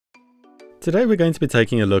Today we're going to be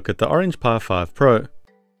taking a look at the Orange Pi 5 Pro.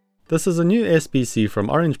 This is a new SBC from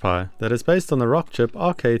Orange Pi that is based on the Rockchip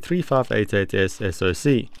RK3588S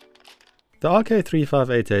SOC. The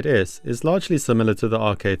RK3588S is largely similar to the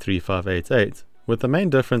RK3588, with the main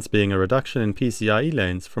difference being a reduction in PCIe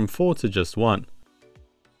lanes from 4 to just 1.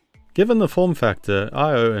 Given the form factor,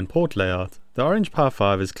 I/O and port layout, the Orange Pi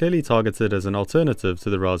 5 is clearly targeted as an alternative to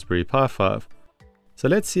the Raspberry Pi 5. So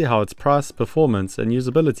let's see how its price, performance and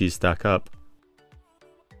usability stack up.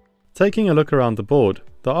 Taking a look around the board,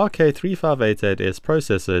 the RK3588S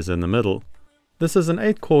processor is in the middle. This is an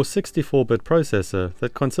 8-core 64-bit processor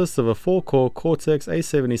that consists of a 4-core Cortex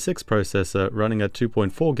A76 processor running at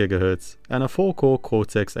 2.4 GHz and a 4-core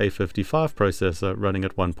Cortex A55 processor running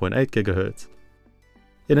at 1.8 GHz.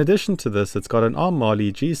 In addition to this, it's got an ARM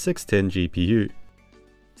Mali G610 GPU.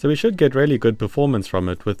 So we should get really good performance from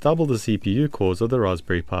it with double the CPU cores of the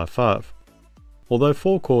Raspberry Pi 5, although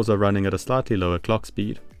 4 cores are running at a slightly lower clock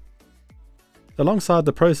speed. Alongside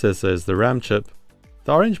the processor is the RAM chip.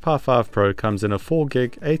 The Orange Pi 5 Pro comes in a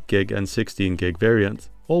 4GB, 8GB and 16GB variant,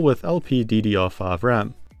 all with LPDDR5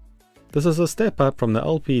 RAM. This is a step up from the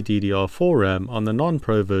LPDDR4 RAM on the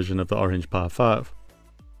non-Pro version of the Orange Pi 5.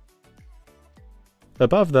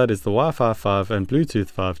 Above that is the Wi-Fi 5 and Bluetooth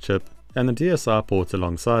 5 chip, and the DSI port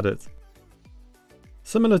alongside it.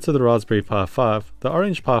 Similar to the Raspberry Pi 5, the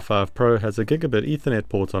Orange Pi 5 Pro has a gigabit Ethernet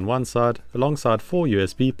port on one side alongside 4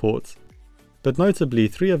 USB ports, but notably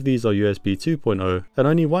 3 of these are USB 2.0 and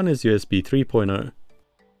only one is USB 3.0.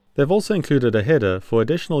 They've also included a header for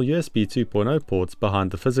additional USB 2.0 ports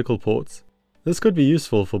behind the physical ports. This could be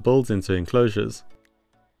useful for builds into enclosures.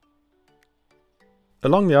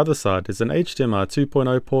 Along the other side is an HDMI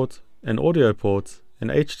 2.0 port, an audio port, an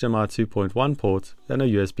HDMI 2.1 port and a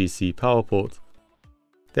USB-C power port.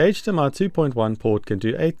 The HDMI 2.1 port can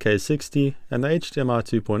do 8K 60 and the HDMI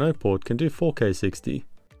 2.0 port can do 4K 60.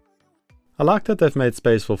 I like that they've made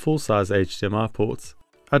space for full-size HDMI ports.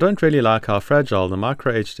 I don't really like how fragile the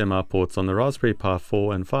micro HDMI ports on the Raspberry Pi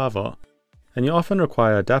 4 and 5 are, and you often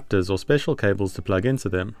require adapters or special cables to plug into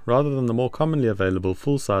them rather than the more commonly available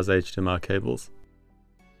full-size HDMI cables.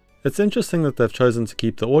 It's interesting that they've chosen to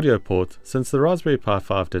keep the audio port since the Raspberry Pi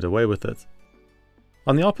 5 did away with it.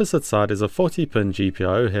 On the opposite side is a 40-pin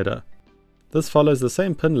GPIO header. This follows the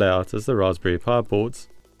same pin layout as the Raspberry Pi boards.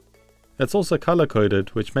 It's also color-coded,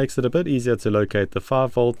 which makes it a bit easier to locate the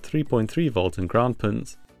 5V, 3.3V and ground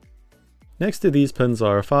pins. Next to these pins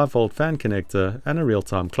are a 5V fan connector and a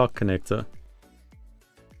real-time clock connector.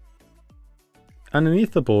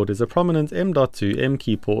 Underneath the board is a prominent M.2 M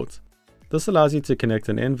key port. This allows you to connect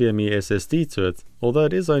an NVMe SSD to it, although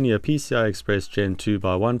it is only a PCI Express Gen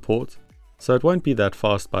 2x1 port, so it won't be that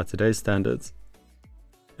fast by today's standards.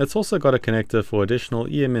 It's also got a connector for additional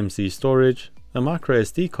eMMC storage, a micro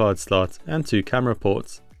SD card slot and 2 camera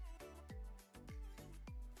ports.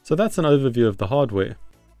 So that's an overview of the hardware.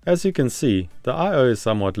 As you can see, the I/O is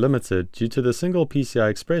somewhat limited due to the single PCI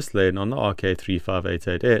Express lane on the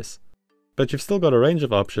RK3588S. But you've still got a range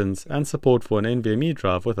of options and support for an NVMe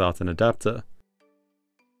drive without an adapter.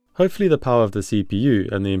 Hopefully the power of the CPU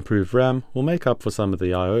and the improved RAM will make up for some of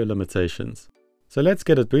the I/O limitations. So let's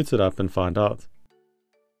get it booted up and find out.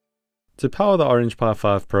 To power the Orange Pi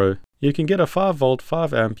 5 Pro, you can get a 5V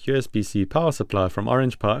 5A USB-C power supply from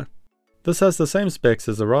Orange Pi. This has the same specs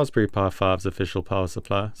as the Raspberry Pi 5's official power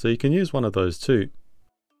supply, so you can use one of those too.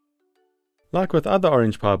 Like with other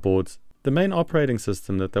Orange Pi boards, the main operating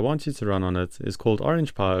system that they want you to run on it is called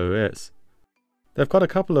Orange Pi OS. They've got a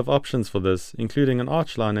couple of options for this, including an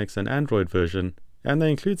Arch Linux and Android version, and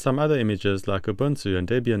they include some other images like Ubuntu and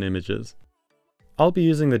Debian images. I'll be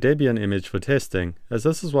using the Debian image for testing, as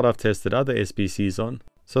this is what I've tested other SBCs on,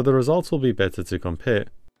 so the results will be better to compare.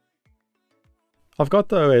 I've got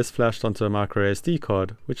the OS flashed onto a micro SD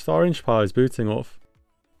card, which the Orange Pi is booting off,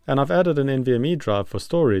 and I've added an NVMe drive for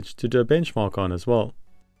storage to do a benchmark on as well.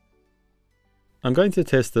 I'm going to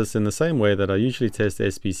test this in the same way that I usually test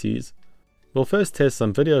SBCs. We'll first test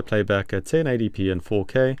some video playback at 1080p and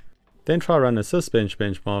 4K, then try run a Sysbench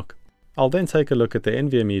benchmark. I'll then take a look at the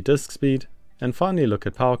NVMe disk speed, and finally look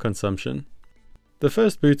at power consumption. The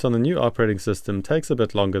first boot on the new operating system takes a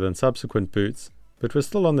bit longer than subsequent boots, but we're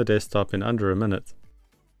still on the desktop in under a minute.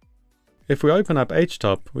 If we open up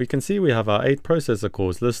HTOP, we can see we have our 8 processor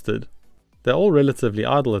cores listed. They're all relatively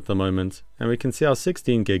idle at the moment, and we can see our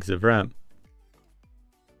 16 gigs of RAM.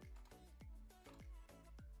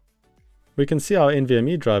 We can see our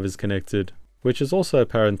NVMe drive is connected, which is also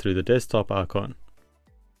apparent through the desktop icon.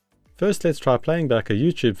 First, let's try playing back a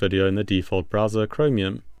YouTube video in the default browser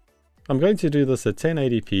Chromium. I'm going to do this at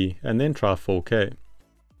 1080p and then try 4K.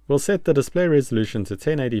 We'll set the display resolution to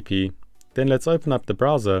 1080p Then let's open up the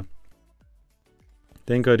browser,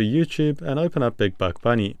 then go to YouTube and open up Big Buck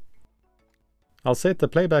Bunny. I'll set the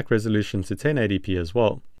playback resolution to 1080p as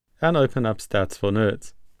well, and open up Stats for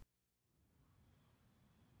Nerds.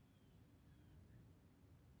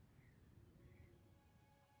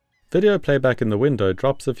 Video playback in the window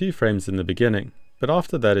drops a few frames in the beginning, but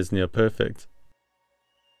after that is near perfect.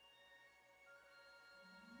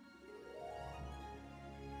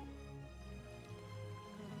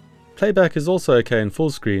 Playback is also okay in full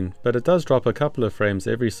screen, but it does drop a couple of frames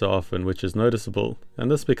every so often, which is noticeable, and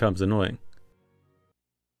this becomes annoying.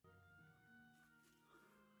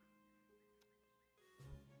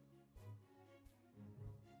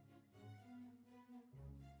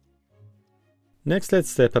 Next, let's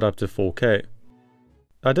step it up to 4K.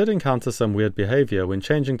 I did encounter some weird behavior when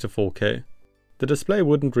changing to 4K. The display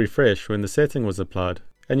wouldn't refresh when the setting was applied,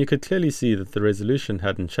 and you could clearly see that the resolution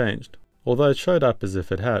hadn't changed, although it showed up as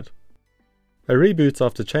if it had. A reboot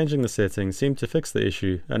after changing the settings seemed to fix the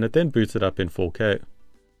issue, and it then booted up in 4K.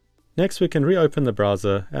 Next, we can reopen the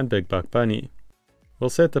browser and Big Buck Bunny. We'll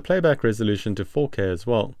set the playback resolution to 4K as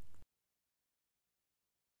well.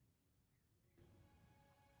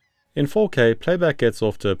 In 4K, playback gets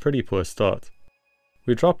off to a pretty poor start.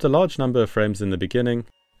 We dropped a large number of frames in the beginning,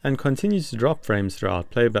 and continue to drop frames throughout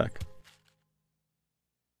playback.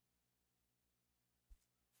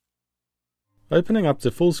 Opening up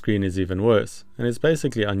to full screen is even worse, and is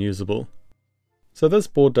basically unusable. So this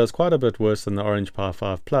board does quite a bit worse than the Orange Pi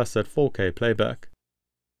 5 Plus at 4K playback.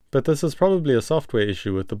 But this is probably a software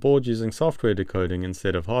issue with the board using software decoding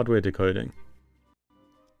instead of hardware decoding.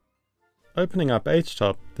 Opening up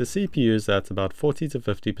HTOP, the CPU is at about 40 to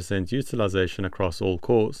 50% utilization across all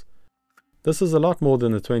cores. This is a lot more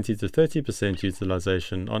than the 20 to 30%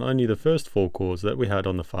 utilization on only the first 4 cores that we had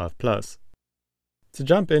on the 5 Plus. To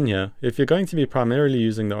jump in here, if you're going to be primarily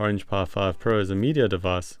using the Orange Pi 5 Pro as a media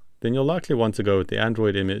device, then you'll likely want to go with the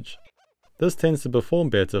Android image. This tends to perform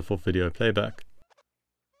better for video playback.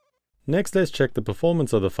 Next, let's check the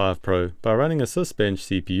performance of the 5 Pro by running a Sysbench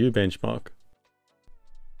CPU Benchmark.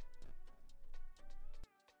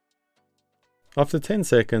 After 10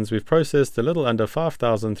 seconds, we've processed a little under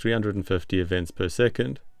 5,350 events per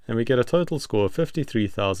second, and we get a total score of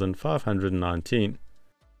 53,519.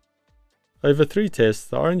 Over 3 tests,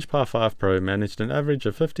 the Orange Pi 5 Pro managed an average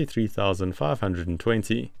of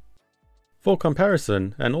 53,520. For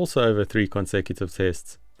comparison, and also over 3 consecutive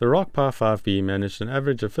tests, the Rockchip RK3588S SOC managed an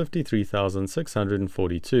average of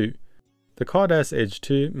 53,642. The Cardass Edge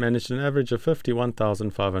 2 managed an average of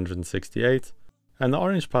 51,568. And the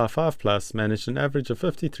Orange Pi 5 Plus managed an average of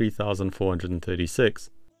 53,436.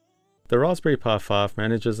 The Raspberry Pi 5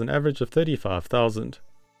 manages an average of 35,000.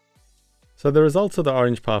 So the results of the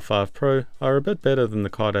Orange Pi 5 Pro are a bit better than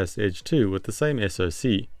the Cardass Edge 2 with the same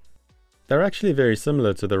SoC. They're actually very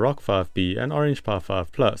similar to the Rockchip RK3588S and Orange Pi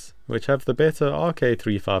 5 Plus, which have the better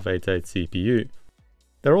RK3588 CPU.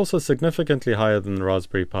 They're also significantly higher than the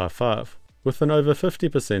Raspberry Pi 5, with an over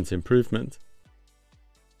 50% improvement.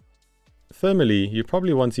 Thermally, you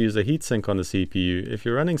probably want to use a heatsink on the CPU if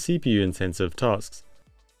you're running CPU-intensive tasks.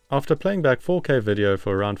 After playing back 4K video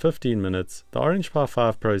for around 15 minutes, the Orange Pi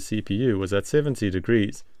 5 Pro CPU was at 70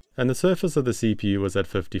 degrees, and the surface of the CPU was at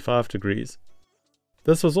 55 degrees.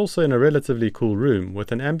 This was also in a relatively cool room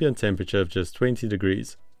with an ambient temperature of just 20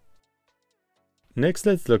 degrees. Next,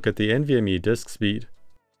 let's look at the NVMe disk speed.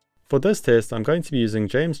 For this test, I'm going to be using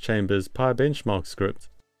James Chambers' Pi Benchmark script.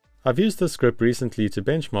 I've used this script recently to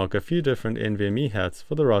benchmark a few different NVMe hats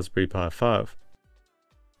for the Raspberry Pi 5.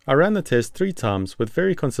 I ran the test 3 times with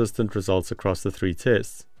very consistent results across the 3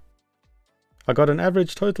 tests. I got an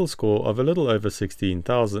average total score of a little over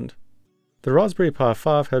 16,000. The Raspberry Pi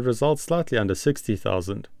 5 had results slightly under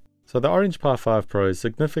 60,000, so the Orange Pi 5 Pro is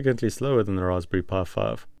significantly slower than the Raspberry Pi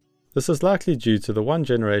 5. This is likely due to the 1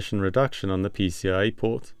 generation reduction on the PCIe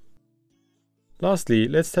port. Lastly,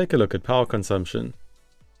 let's take a look at power consumption.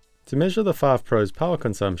 To measure the 5 Pro's power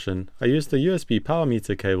consumption, I used the USB power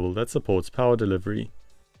meter cable that supports power delivery.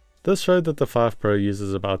 This showed that the 5 Pro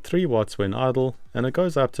uses about 3 watts when idle, and it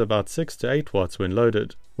goes up to about 6 to 8 watts when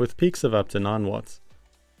loaded, with peaks of up to 9 watts.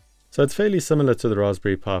 So it's fairly similar to the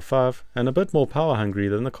Raspberry Pi 5, and a bit more power hungry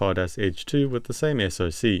than the Cardass Edge 2 with the same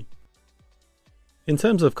SoC. In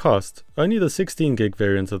terms of cost, only the 16GB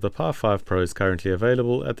variant of the Pi 5 Pro is currently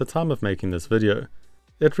available at the time of making this video.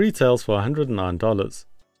 It retails for $109.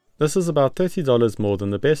 This is about $30 more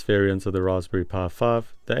than the best variant of the Raspberry Pi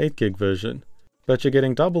 5, the 8GB version, but you're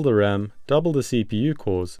getting double the RAM, double the CPU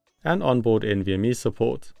cores, and onboard NVMe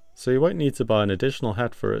support, so you won't need to buy an additional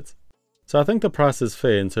hat for it. So I think the price is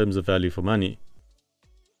fair in terms of value for money.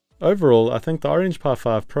 Overall, I think the Orange Pi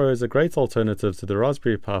 5 Pro is a great alternative to the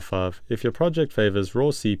Raspberry Pi 5 if your project favors raw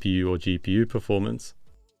CPU or GPU performance.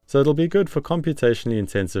 So it'll be good for computationally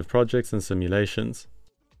intensive projects and simulations.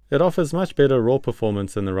 It offers much better raw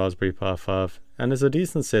performance than the Raspberry Pi 5 and is a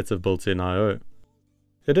decent set of built-in I/O.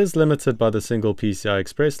 It is limited by the single PCI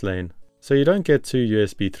Express lane, so you don't get two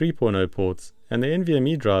USB 3.0 ports, and the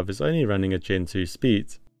NVMe drive is only running at Gen 2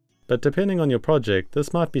 speeds. But depending on your project,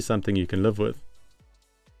 this might be something you can live with.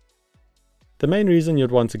 The main reason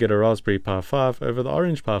you'd want to get a Raspberry Pi 5 over the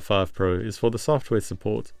Orange Pi 5 Pro is for the software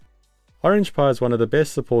support. Orange Pi is one of the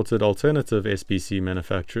best supported alternative SBC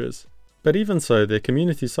manufacturers, but even so, their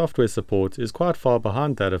community software support is quite far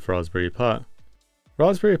behind that of Raspberry Pi.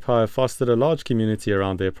 Raspberry Pi fostered a large community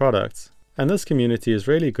around their products, and this community is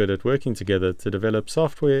really good at working together to develop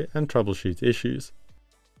software and troubleshoot issues.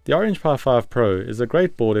 The Orange Pi 5 Pro is a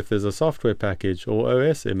great board if there's a software package or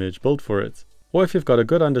OS image built for it, or if you've got a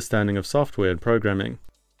good understanding of software and programming.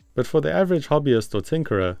 But for the average hobbyist or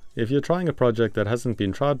tinkerer, if you're trying a project that hasn't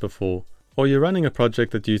been tried before, or you're running a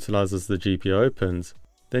project that utilizes the GPIO pins,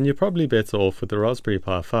 then you're probably better off with the Raspberry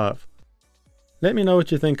Pi 5. Let me know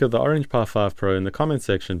what you think of the Orange Pi 5 Pro in the comment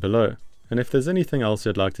section below, and if there's anything else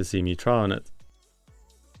you'd like to see me try on it.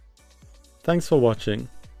 Thanks for watching.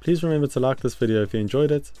 Please remember to like this video if you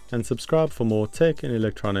enjoyed it, and subscribe for more tech and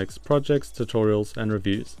electronics projects, tutorials and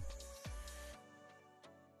reviews.